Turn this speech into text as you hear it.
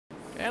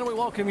And we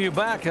welcome you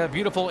back.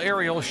 Beautiful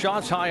aerial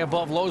shots high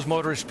above Lowe's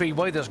Motor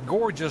Speedway, this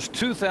gorgeous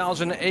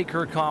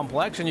 2,000-acre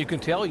complex. And you can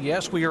tell,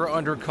 yes, we are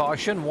under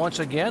caution once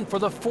again for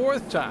the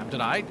fourth time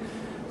tonight.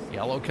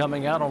 Yellow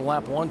coming out on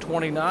lap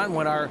 129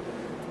 when our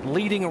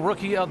leading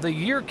Rookie of the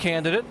Year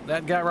candidate,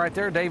 that guy right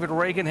there, David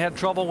Ragan, had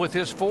trouble with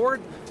his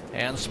Ford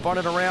and spun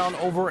it around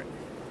over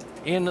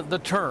in the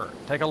turn.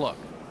 Take a look.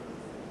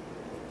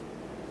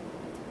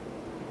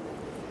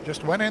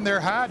 Just went in there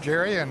high,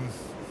 Jerry, and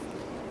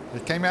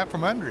it came out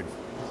from under him.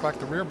 Looked like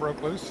the rear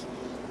broke loose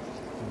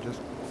and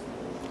just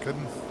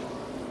couldn't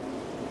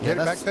get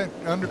it back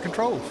under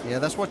control. Yeah,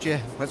 that's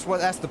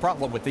the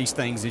problem with these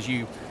things is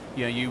you're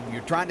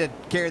trying to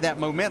carry that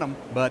momentum,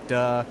 but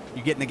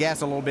you get in the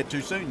gas a little bit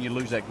too soon, you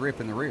lose that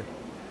grip in the rear.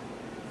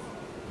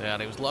 Yeah,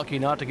 and he was lucky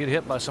not to get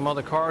hit by some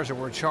other cars that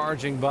were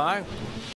charging by.